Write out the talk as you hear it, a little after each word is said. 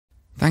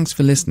Thanks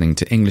for listening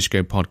to English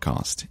Go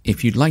Podcast.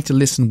 If you'd like to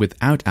listen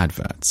without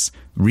adverts,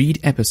 read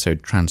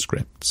episode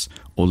transcripts,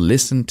 or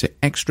listen to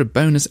extra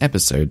bonus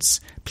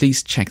episodes,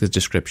 please check the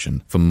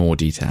description for more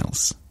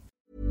details.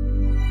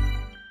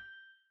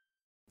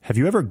 Have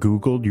you ever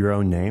Googled your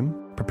own name?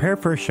 Prepare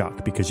for a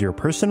shock because your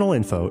personal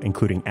info,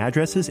 including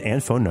addresses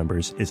and phone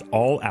numbers, is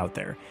all out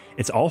there.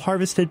 It's all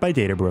harvested by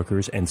data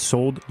brokers and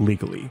sold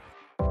legally.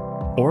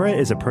 Aura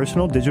is a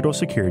personal digital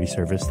security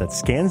service that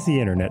scans the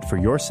internet for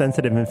your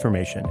sensitive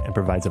information and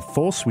provides a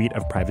full suite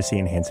of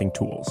privacy-enhancing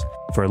tools.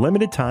 For a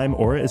limited time,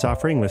 Aura is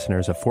offering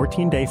listeners a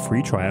 14-day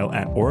free trial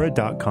at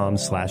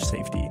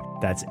aura.com/safety.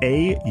 That's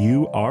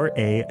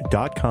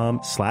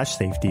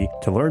AURA.com/safety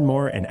to learn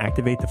more and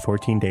activate the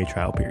 14-day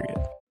trial period.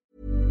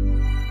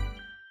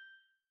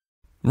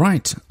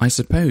 Right, I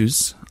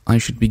suppose I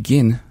should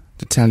begin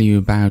to tell you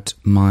about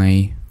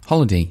my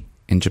holiday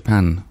in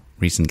Japan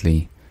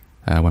recently.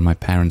 When my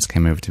parents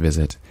came over to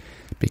visit,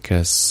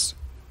 because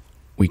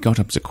we got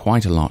up to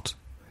quite a lot,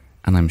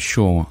 and I'm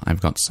sure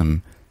I've got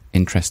some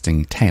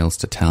interesting tales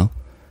to tell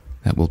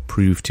that will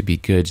prove to be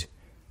good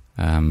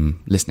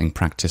listening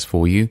practice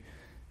for you,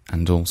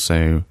 and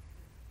also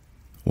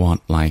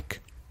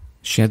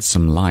shed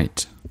some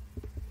light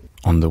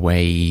on the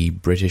way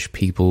British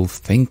people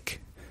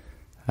think,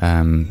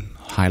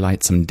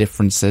 highlight some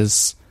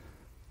differences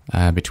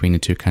between the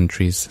two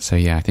countries. So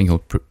yeah, I think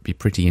it'll be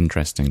pretty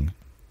interesting.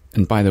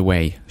 And by the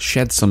way,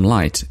 shed some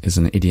light is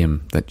an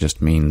idiom that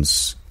just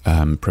means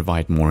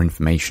provide more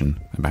information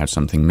about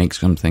something, make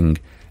something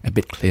a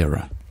bit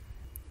clearer.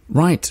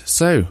 Right,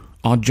 so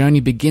our journey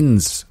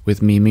begins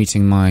with me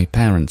meeting my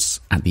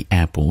parents at the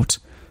airport.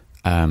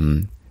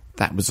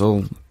 That was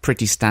all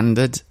pretty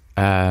standard.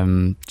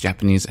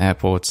 Japanese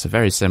airports are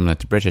very similar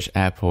to British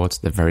airports.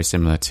 They're very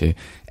similar to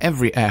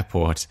every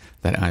airport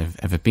that I've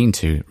ever been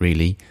to,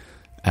 really.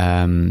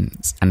 And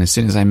as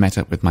soon as I met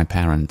up with my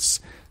parents,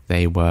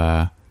 they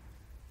were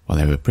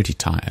pretty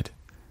tired.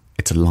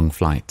 It's a long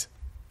flight,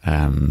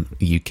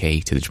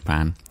 UK to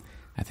Japan.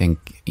 I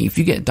think if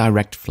you get a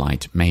direct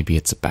flight, maybe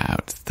it's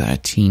about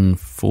 13,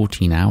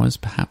 14 hours,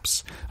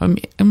 perhaps.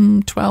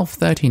 12,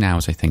 13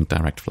 hours, I think,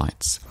 direct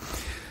flights.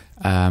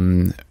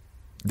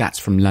 That's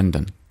from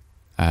London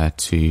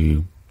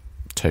to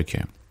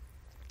Tokyo.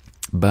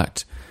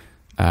 But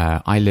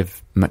I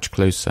live much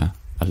closer,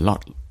 a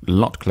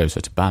lot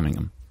closer to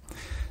Birmingham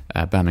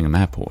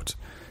Airport.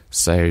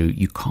 So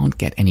you can't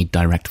get any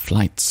direct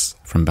flights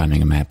from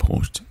Birmingham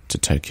Airport to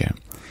Tokyo.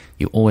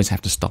 You always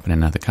have to stop in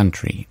another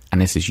country.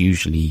 And this is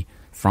usually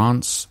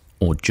France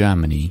or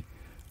Germany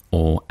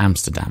or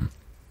Amsterdam.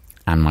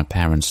 And my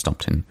parents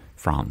stopped in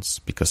France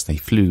because they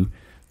flew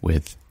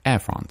with Air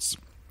France.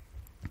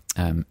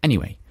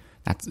 Anyway,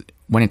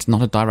 when it's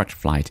not a direct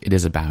flight, it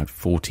is about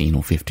 14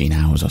 or 15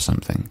 hours or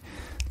something.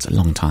 It's a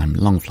long time,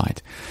 long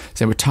flight.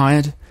 So they were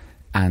tired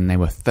and they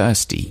were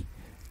thirsty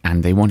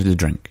and they wanted a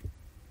drink.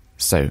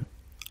 So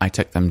I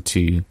took them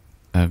to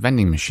a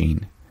vending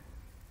machine.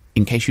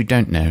 In case you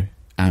don't know,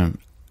 I'm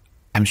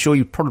sure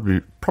you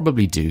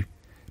probably do,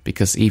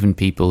 because even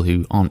people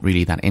who aren't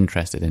really that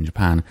interested in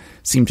Japan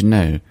seem to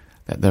know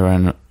that there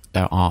are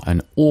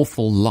an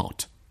awful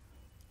lot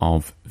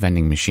of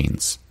vending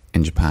machines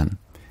in Japan.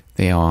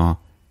 They are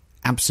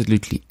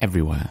absolutely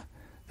everywhere.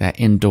 They're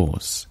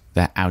indoors.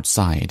 They're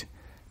outside.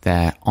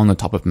 They're on the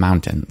top of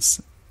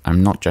mountains.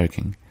 I'm not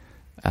joking.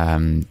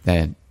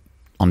 They're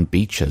on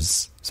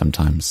beaches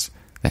sometimes.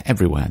 They're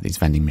everywhere, these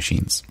vending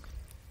machines.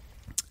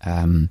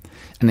 And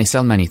they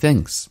sell many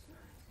things.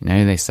 You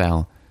know, they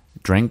sell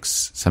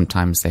drinks.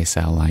 Sometimes they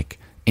sell like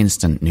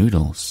instant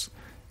noodles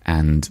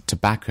and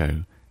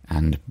tobacco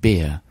and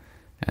beer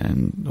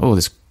and all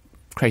these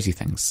crazy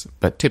things.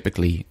 But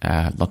typically,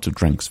 lots of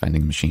drinks,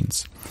 vending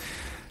machines.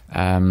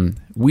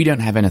 We don't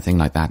have anything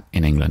like that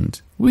in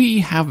England. We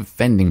have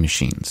vending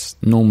machines,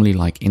 normally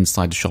like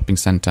inside a shopping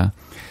centre,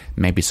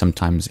 maybe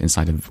sometimes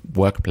inside a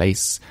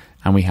workplace,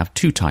 and we have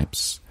two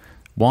types.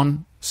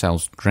 One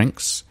sells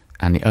drinks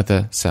and the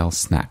other sells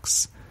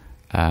snacks.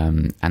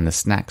 And the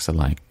snacks are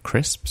like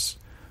crisps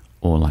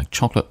or like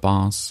chocolate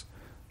bars,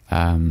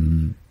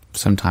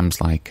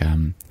 sometimes like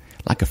a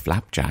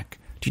flapjack.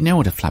 Do you know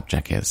what a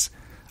flapjack is?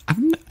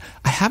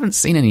 I haven't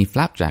seen any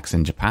flapjacks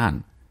in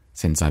Japan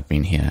since I've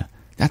been here.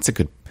 That's a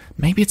good...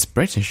 Maybe it's a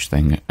British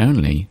thing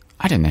only.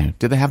 I don't know.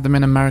 Do they have them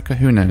in America?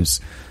 Who knows?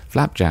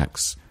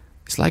 Flapjacks.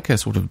 It's like a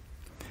sort of...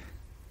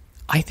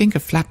 I think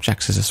of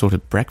flapjacks as a sort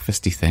of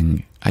breakfasty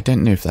thing. I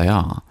don't know if they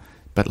are.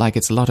 But like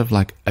it's a lot of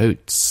like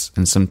oats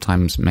and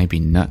sometimes maybe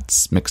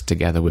nuts mixed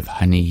together with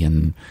honey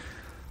and...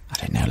 I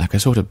don't know, like a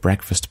sort of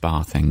breakfast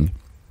bar thing.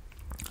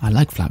 I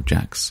like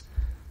flapjacks.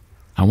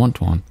 I want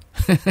one.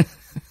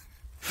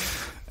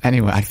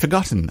 Anyway, I'd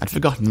forgotten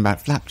about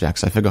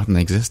flapjacks. I'd forgotten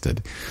they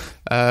existed.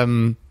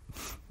 But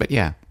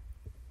yeah.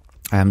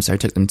 So I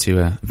took them to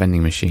a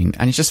vending machine.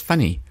 And it's just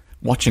funny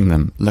watching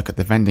them look at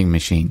the vending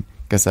machine.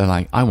 Because they're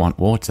like, I want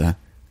water.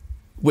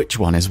 Which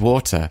one is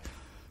water?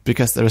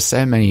 Because there are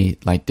so many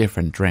like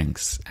different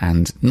drinks.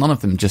 And none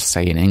of them just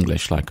say in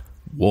English like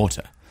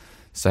water.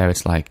 So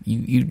it's like,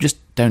 you just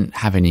don't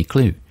have any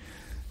clue.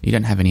 You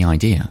don't have any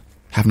idea.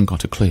 Haven't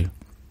got a clue.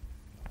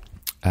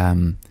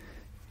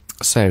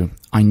 So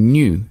I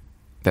knew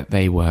that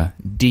they were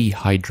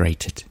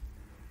dehydrated.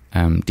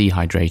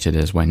 Dehydrated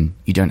is when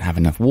you don't have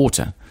enough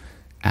water,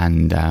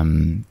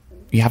 and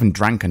you haven't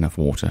drank enough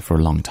water for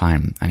a long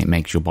time, and it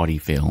makes your body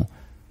feel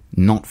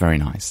not very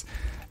nice.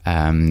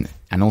 And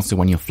also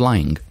when you're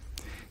flying,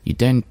 you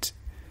don't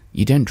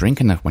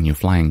drink enough when you're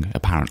flying,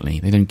 apparently.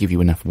 They don't give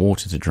you enough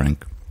water to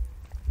drink.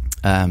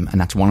 And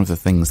that's one of the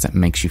things that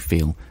makes you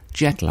feel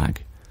jet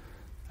lag.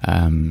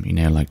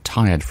 Like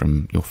tired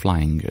from your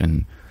flying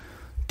and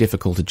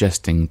difficult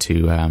adjusting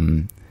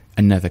to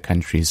another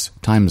country's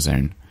time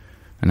zone,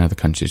 another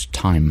country's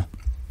time.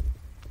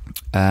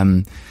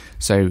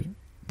 So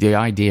the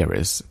idea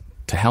is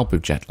to help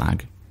with jet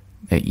lag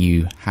that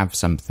you have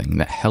something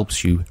that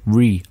helps you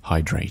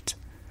rehydrate.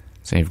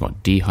 So you've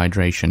got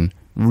dehydration,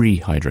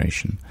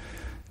 rehydration.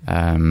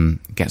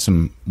 Get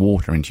some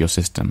water into your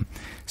system.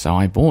 So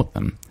I bought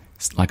them.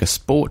 It's like a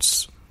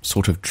sports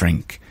sort of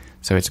drink.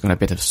 So it's got a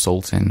bit of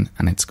salt in,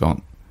 and it's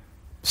got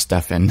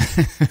stuff in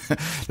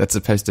that's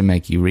supposed to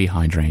make you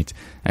rehydrate.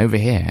 Over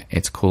here,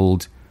 it's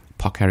called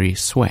Pocari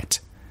Sweat,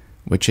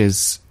 which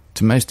is,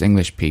 to most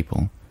English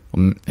people,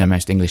 or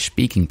most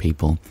English-speaking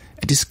people,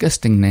 a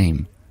disgusting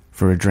name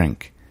for a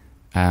drink.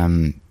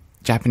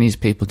 Japanese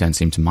people don't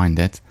seem to mind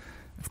it,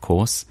 of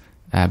course,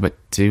 but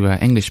to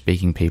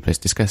English-speaking people, it's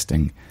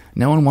disgusting.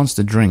 No one wants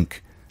to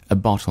drink a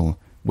bottle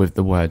with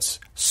the words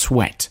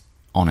sweat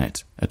on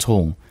it at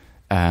all.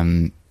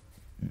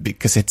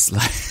 Because it's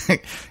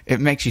like it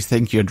makes you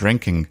think you're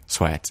drinking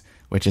sweat,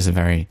 which is a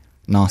very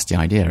nasty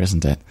idea,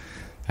 isn't it?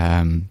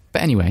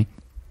 But anyway,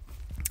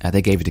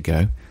 they gave it a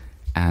go,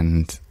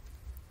 and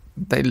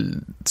they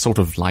sort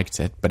of liked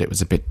it, but it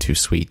was a bit too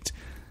sweet.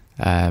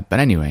 But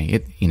anyway,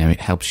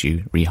 it helps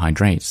you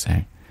rehydrate.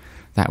 So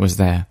that was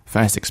their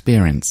first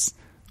experience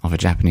of a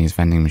Japanese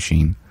vending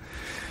machine.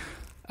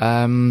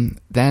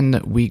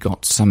 Then we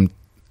got some,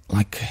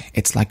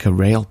 it's like a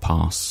rail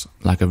pass,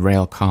 like a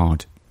rail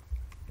card.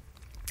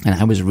 And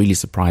I was really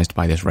surprised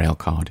by this rail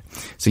card.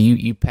 So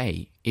you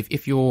pay,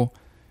 if you're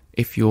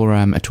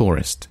a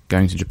tourist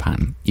going to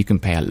Japan, you can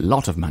pay a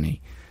lot of money,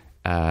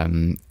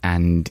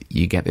 and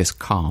you get this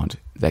card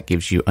that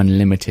gives you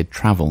unlimited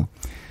travel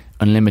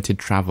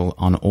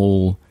on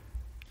all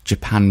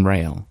Japan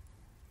Rail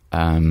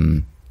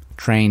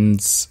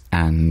trains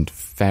and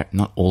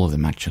not all of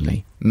them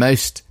actually,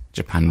 most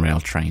Japan Rail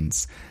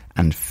trains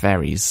and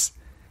ferries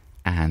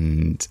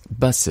and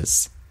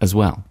buses as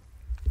well.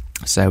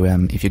 So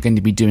if you're going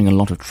to be doing a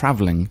lot of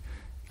traveling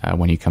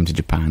when you come to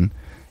Japan,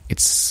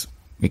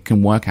 it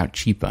can work out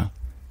cheaper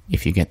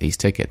if you get these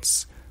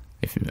tickets,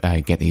 if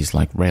you get these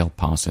like rail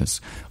passes.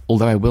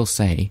 Although I will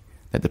say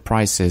that the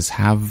prices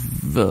have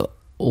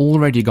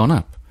already gone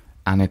up,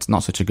 and it's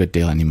not such a good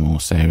deal anymore,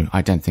 so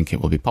I don't think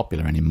it will be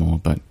popular anymore,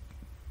 but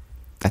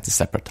that's a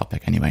separate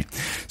topic anyway.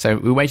 So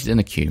we waited in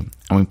a queue,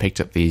 and we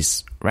picked up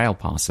these rail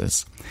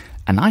passes,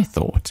 and I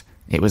thought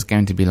it was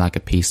going to be like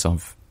a piece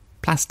of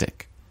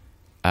plastic.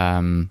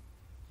 And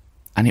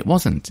it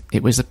wasn't.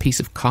 It was a piece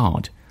of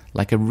card,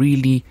 like a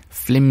really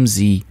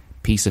flimsy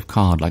piece of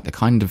card, like the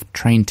kind of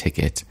train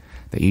ticket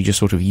that you just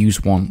sort of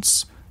use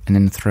once and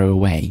then throw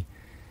away.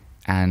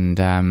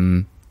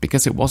 And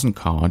because it wasn't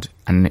card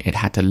and it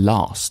had to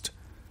last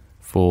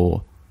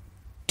for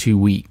 2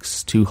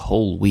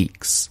 whole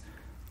weeks,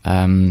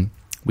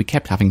 we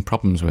kept having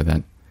problems with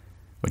it,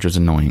 which was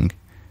annoying.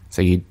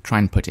 So you'd try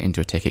and put it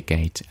into a ticket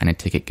gate, and a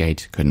ticket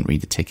gate couldn't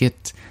read the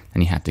ticket,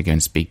 and you had to go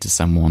and speak to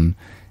someone,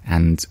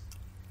 and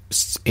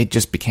it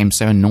just became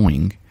so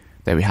annoying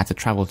that we had to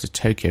travel to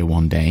Tokyo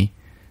one day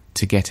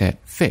to get it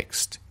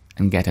fixed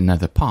and get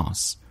another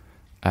pass.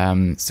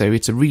 So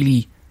it's a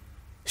really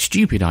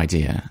stupid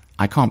idea.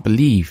 I can't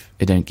believe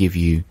they don't give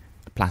you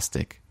a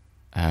plastic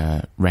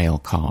rail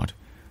card,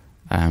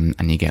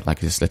 and you get like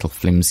this little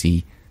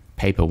flimsy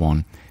paper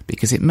one,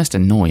 because it must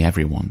annoy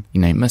everyone.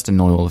 It must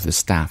annoy all of the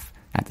staff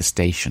at the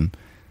station,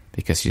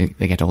 because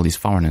they get all these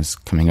foreigners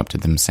coming up to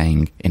them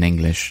saying in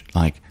English,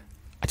 like,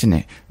 I don't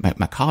know,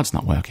 my card's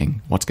not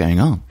working. What's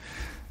going on?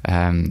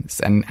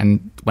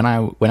 And when I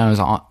was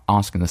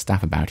asking the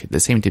staff about it, they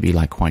seemed to be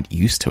like quite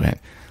used to it.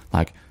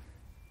 Like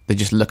they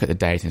just look at the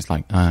date and it's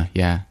like,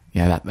 yeah,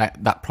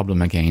 that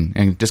problem again,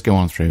 and just go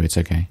on through. It's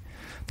okay.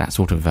 That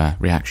sort of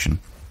reaction.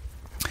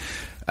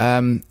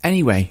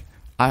 Anyway,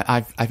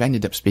 I've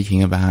ended up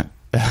speaking about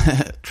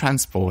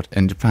transport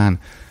in Japan.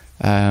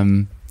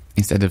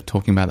 Instead of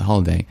talking about the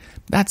holiday.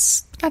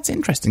 That's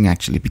interesting,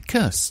 actually,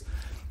 because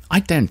I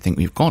don't think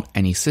we've got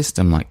any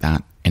system like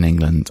that in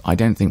England. I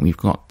don't think we've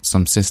got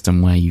some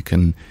system where you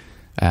can,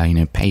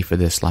 pay for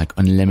this like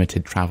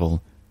unlimited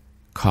travel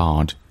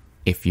card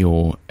if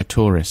you're a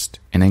tourist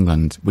in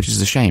England, which is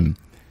a shame.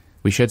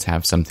 We should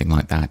have something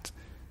like that.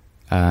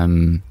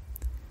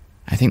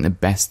 I think the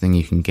best thing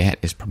you can get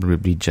is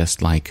probably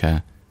just like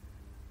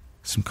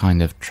some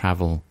kind of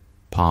travel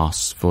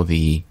pass for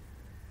the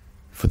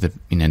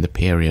the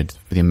period,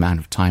 for the amount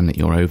of time that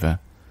you're over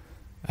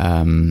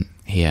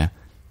here,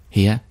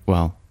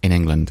 well, in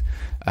England.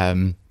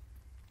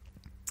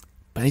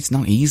 But it's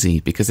not easy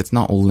because it's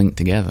not all linked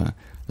together.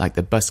 Like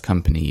the bus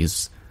company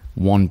is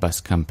one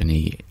bus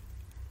company,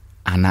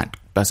 and that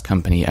bus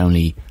company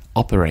only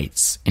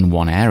operates in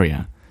one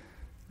area.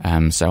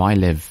 So I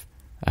live,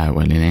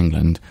 in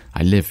England,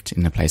 I lived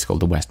in a place called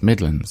the West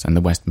Midlands, and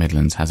the West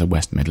Midlands has a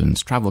West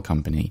Midlands travel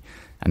company,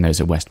 and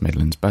those are West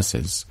Midlands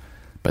buses.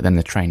 But then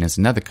the train is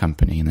another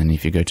company, and then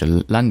if you go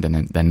to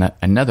London, then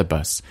another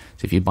bus.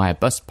 So if you buy a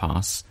bus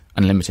pass,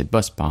 unlimited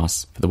bus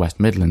pass for the West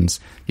Midlands,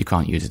 you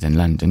can't use it in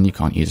London, you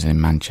can't use it in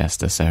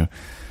Manchester. So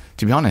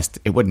to be honest,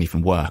 it wouldn't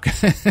even work.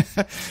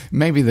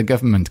 Maybe the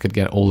government could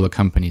get all the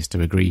companies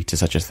to agree to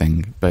such a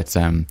thing. But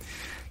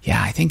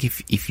yeah, I think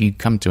if you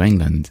come to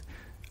England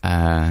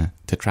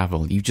to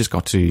travel, you've just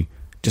got to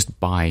just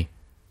buy,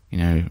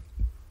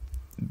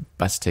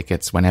 bus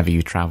tickets whenever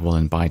you travel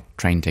and buy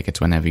train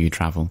tickets whenever you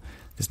travel.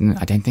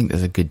 I don't think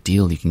there's a good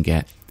deal you can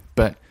get.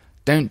 But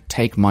don't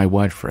take my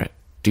word for it.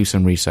 Do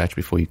some research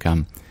before you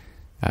come.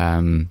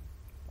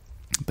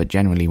 But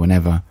generally,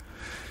 whenever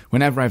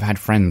I've had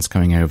friends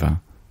coming over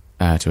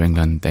to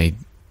England,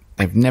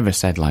 they've never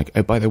said like,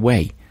 oh, by the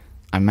way,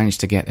 I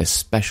managed to get a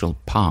special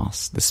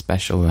pass, the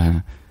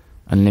special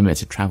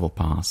unlimited travel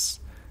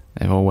pass.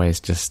 They're always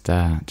just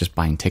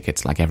buying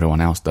tickets like everyone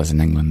else does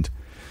in England.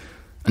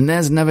 And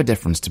there's another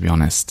difference, to be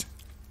honest.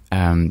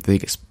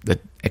 The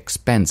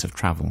expense of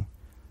travel,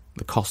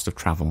 the cost of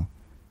travel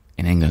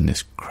in England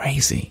is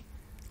crazy.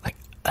 Like,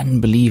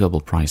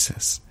 unbelievable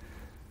prices.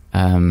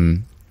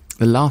 I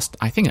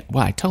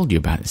told you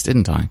about this,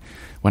 didn't I?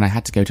 When I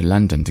had to go to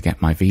London to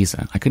get my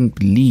visa, I couldn't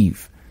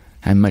believe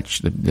how much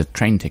the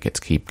train tickets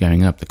keep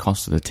going up, the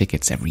cost of the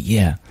tickets every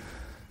year.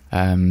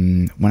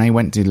 When I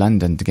went to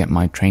London to get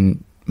my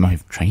train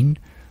visa,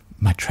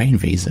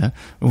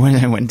 when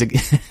I went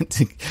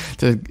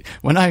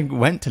when I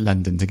went to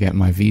London to get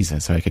my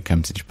visa so I could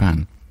come to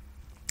Japan,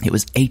 it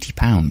was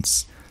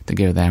 £80 to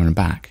go there and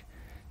back.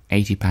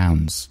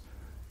 £80.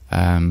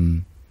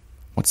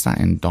 What's that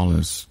in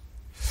dollars?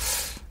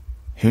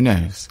 Who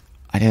knows?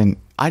 I don't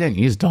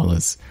use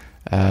dollars.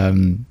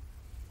 But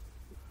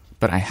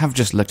I have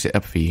just looked it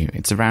up for you.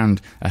 It's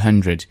around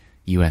 $100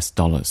 US.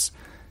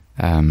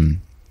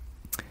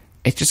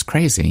 It's just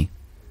crazy.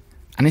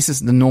 And this is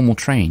the normal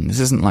train. This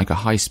isn't like a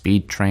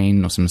high-speed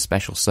train or some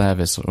special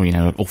service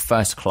or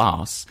first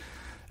class.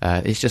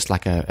 It's just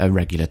like a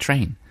regular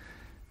train.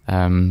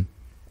 But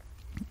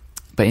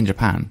in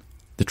Japan,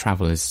 the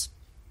travel is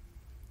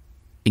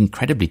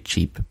incredibly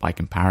cheap by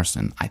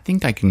comparison. I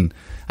think I can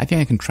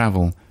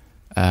travel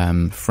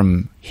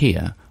from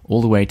here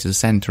all the way to the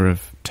center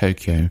of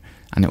Tokyo,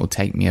 and it will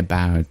take me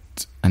about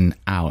an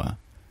hour.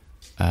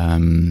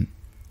 And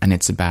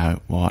it's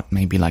about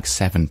maybe like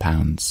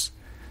 £7.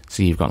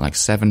 So you've got like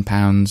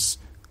 £7.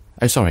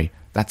 Oh, sorry,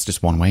 that's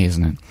just one way,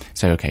 isn't it?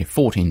 So okay,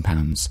 £14.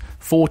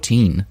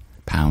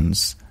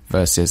 £14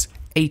 versus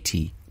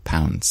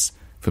 £80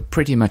 for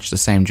pretty much the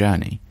same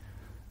journey.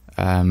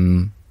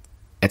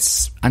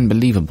 It's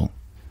unbelievable.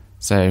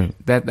 So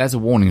there's a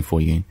warning for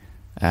you.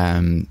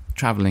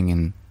 Traveling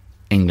in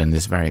England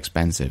is very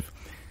expensive.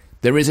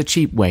 There is a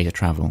cheap way to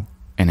travel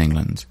in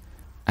England,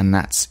 and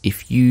that's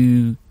if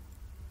you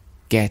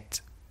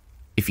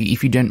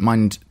don't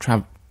mind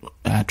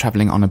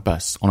traveling on a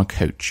bus, on a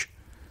coach.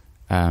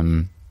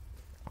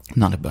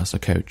 Not a bus, a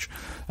coach.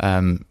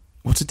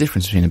 What's the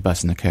difference between a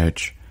bus and a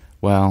coach?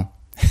 Well,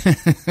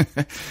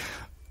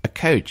 a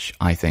coach,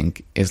 I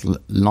think, is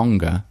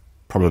longer,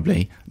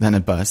 probably, than a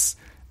bus,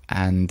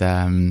 and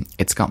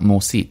it's got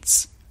more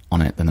seats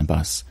on it than a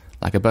bus.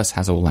 Like a bus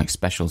has all like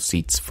special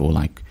seats for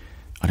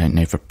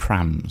for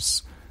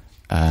prams,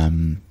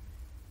 and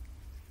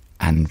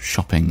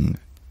shopping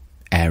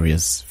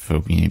areas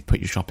for put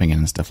your shopping in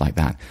and stuff like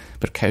that.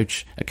 But a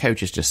coach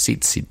is just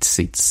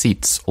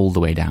seats all the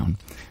way down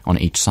on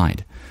each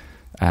side.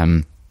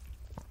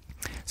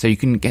 So you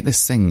can get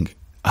this thing.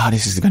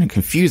 This is going to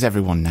confuse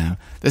everyone now.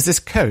 There's this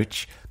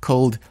coach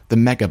called the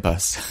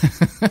Megabus,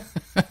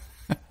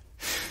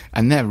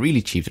 and they're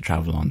really cheap to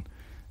travel on.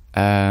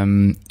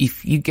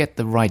 If you get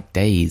the right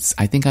days,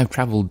 I think I've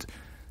travelled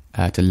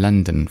to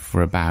London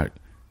for about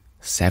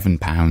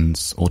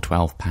 £7 or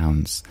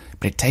 £12,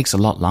 but it takes a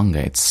lot longer.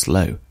 It's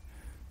slow.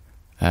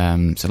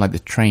 So like the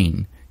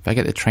train, if I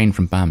get the train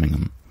from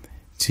Birmingham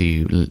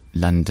to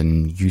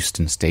London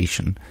Euston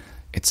Station,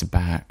 it's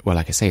about,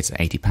 like I say, it's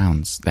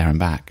 £80 there and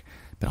back.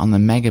 But on the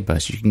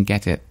Megabus, you can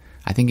get it,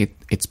 I think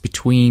it's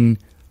between,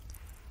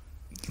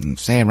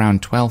 say,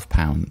 around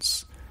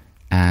 £12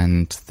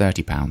 and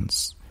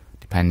 £30,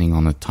 depending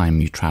on the time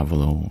you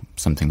travel or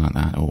something like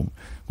that, or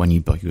when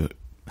you book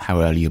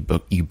how early you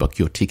book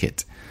your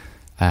ticket.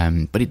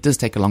 But it does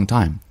take a long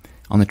time.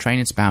 On the train,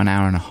 it's about an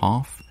hour and a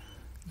half.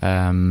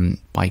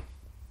 By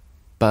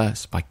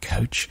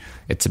coach,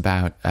 it's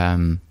about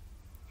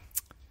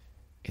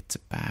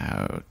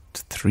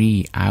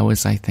 3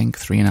 hours, I think,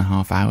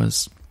 3.5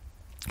 hours,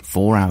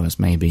 4 hours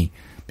maybe,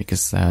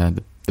 because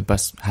the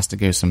bus has to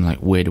go some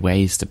weird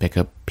ways to pick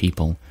up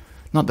people.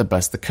 Not the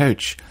bus, the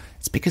coach.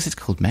 It's because it's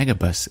called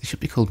Megabus. It should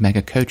be called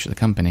Mega Coach, the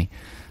company.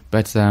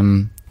 But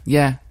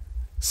yeah,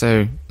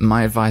 so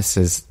my advice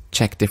is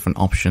check different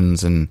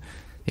options, and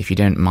if you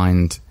don't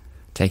mind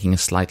taking a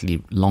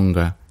slightly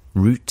longer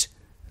route,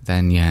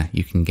 then yeah,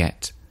 you can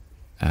get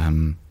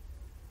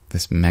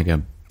this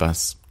mega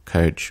bus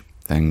coach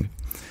thing.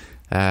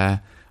 I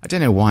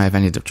don't know why I've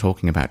ended up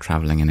talking about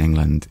travelling in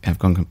England. I've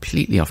gone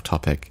completely off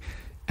topic,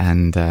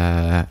 and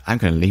I'm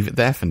going to leave it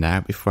there for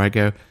now before I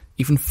go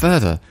even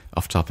further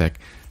off topic.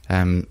 So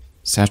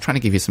I was trying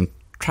to give you some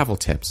travel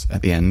tips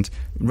at the end.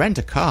 Rent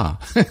a car.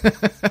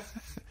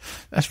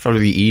 That's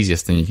probably the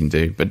easiest thing you can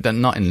do, but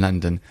not in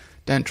London.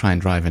 Don't try and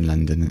drive in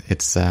London.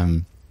 It's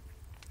in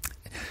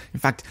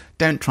fact,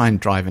 don't try and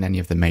drive in any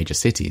of the major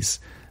cities.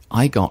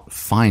 I got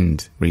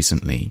fined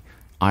recently.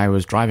 I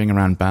was driving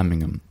around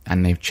Birmingham,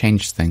 and they've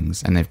changed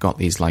things, and they've got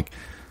these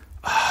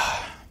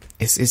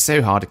it's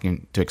so hard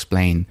to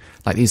explain,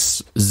 like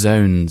these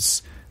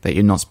zones that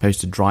you're not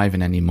supposed to drive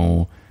in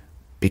anymore,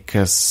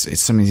 because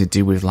it's something to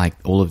do with like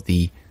all of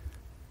the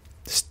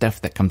stuff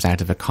that comes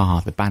out of a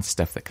car, the bad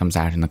stuff that comes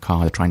out in the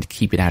car. They're trying to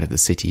keep it out of the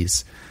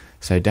cities.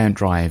 So don't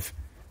drive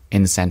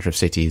in the centre of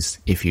cities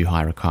if you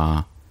hire a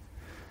car.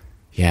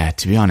 Yeah,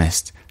 to be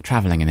honest,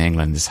 travelling in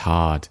England is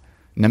hard.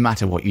 No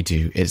matter what you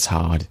do, it's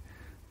hard.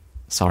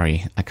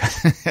 Sorry.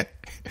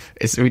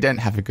 We don't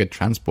have a good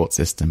transport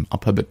system. Our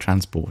public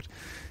transport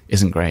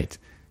isn't great.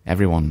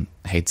 Everyone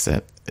hates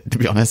it, to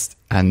be honest,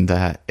 and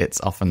it's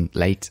often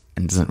late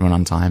and doesn't run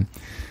on time.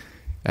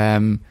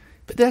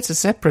 But that's a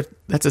separate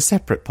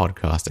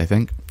podcast, I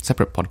think.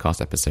 Separate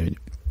podcast episode.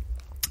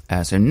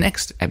 So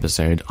next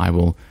episode, I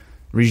will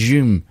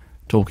resume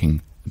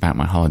talking about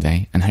my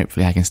holiday, and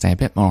hopefully I can stay a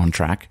bit more on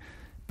track.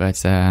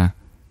 But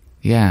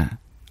yeah,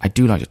 I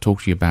do like to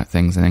talk to you about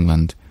things in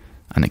England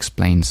and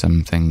explain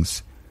some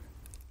things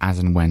as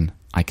and when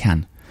I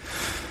can.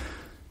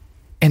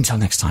 Until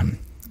next time,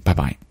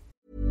 bye-bye.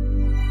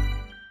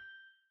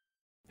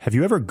 Have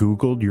you ever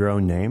Googled your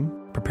own name?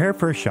 Prepare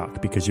for a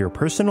shock, because your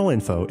personal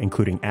info,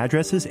 including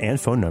addresses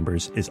and phone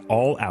numbers, is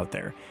all out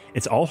there.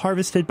 It's all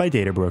harvested by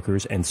data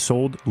brokers and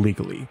sold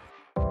legally.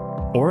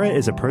 Aura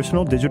is a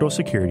personal digital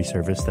security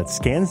service that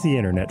scans the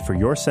internet for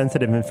your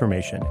sensitive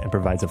information and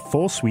provides a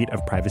full suite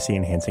of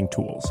privacy-enhancing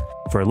tools.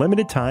 For a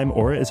limited time,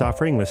 Aura is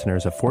offering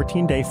listeners a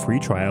 14-day free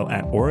trial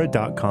at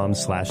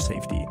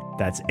aura.com/safety.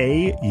 That's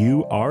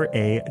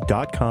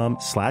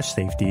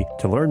AURA.com/safety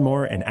to learn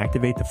more and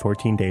activate the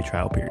 14-day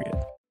trial period.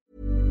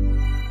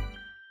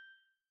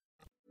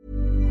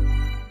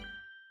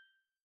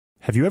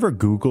 Have you ever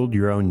Googled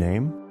your own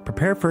name?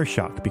 Prepare for a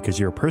shock, because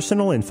your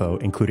personal info,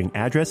 including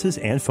addresses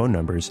and phone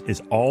numbers,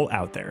 is all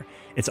out there.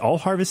 It's all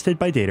harvested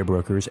by data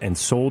brokers and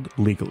sold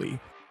legally.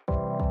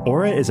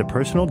 Aura is a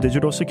personal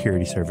digital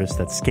security service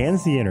that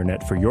scans the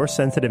internet for your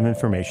sensitive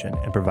information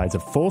and provides a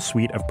full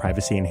suite of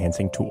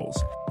privacy-enhancing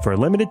tools. For a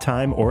limited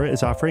time, Aura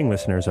is offering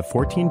listeners a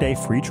 14-day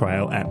free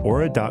trial at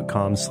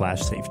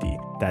aura.com/safety.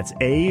 That's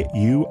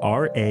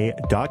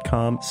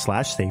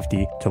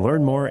AURA.com/safety to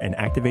learn more and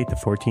activate the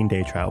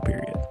 14-day trial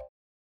period.